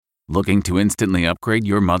Looking to instantly upgrade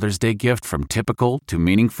your Mother's Day gift from typical to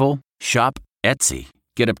meaningful? Shop Etsy.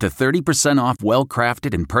 Get up to 30% off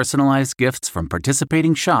well-crafted and personalized gifts from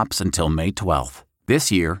participating shops until May 12th. This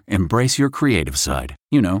year, embrace your creative side.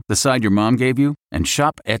 You know, the side your mom gave you. And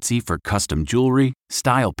shop Etsy for custom jewelry,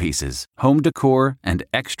 style pieces, home decor, and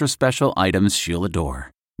extra special items she'll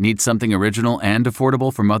adore. Need something original and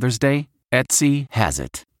affordable for Mother's Day? Etsy has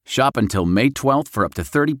it. Shop until May 12th for up to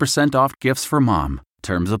 30% off gifts for mom.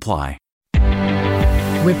 Terms apply.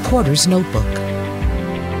 Reporter's Notebook.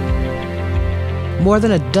 More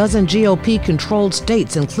than a dozen GOP-controlled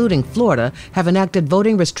states, including Florida, have enacted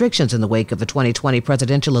voting restrictions in the wake of the 2020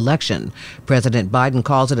 presidential election. President Biden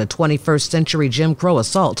calls it a 21st century Jim Crow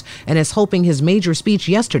assault and is hoping his major speech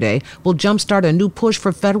yesterday will jumpstart a new push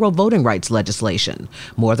for federal voting rights legislation.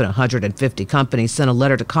 More than 150 companies sent a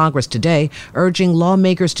letter to Congress today urging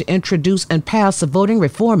lawmakers to introduce and pass the Voting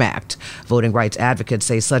Reform Act. Voting rights advocates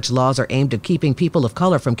say such laws are aimed at keeping people of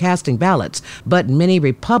color from casting ballots, but many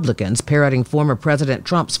Republicans, parroting former President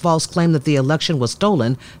Trump's false claim that the election was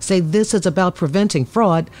stolen, say this is about preventing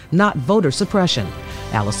fraud, not voter suppression.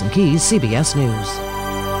 Allison Keyes, CBS News.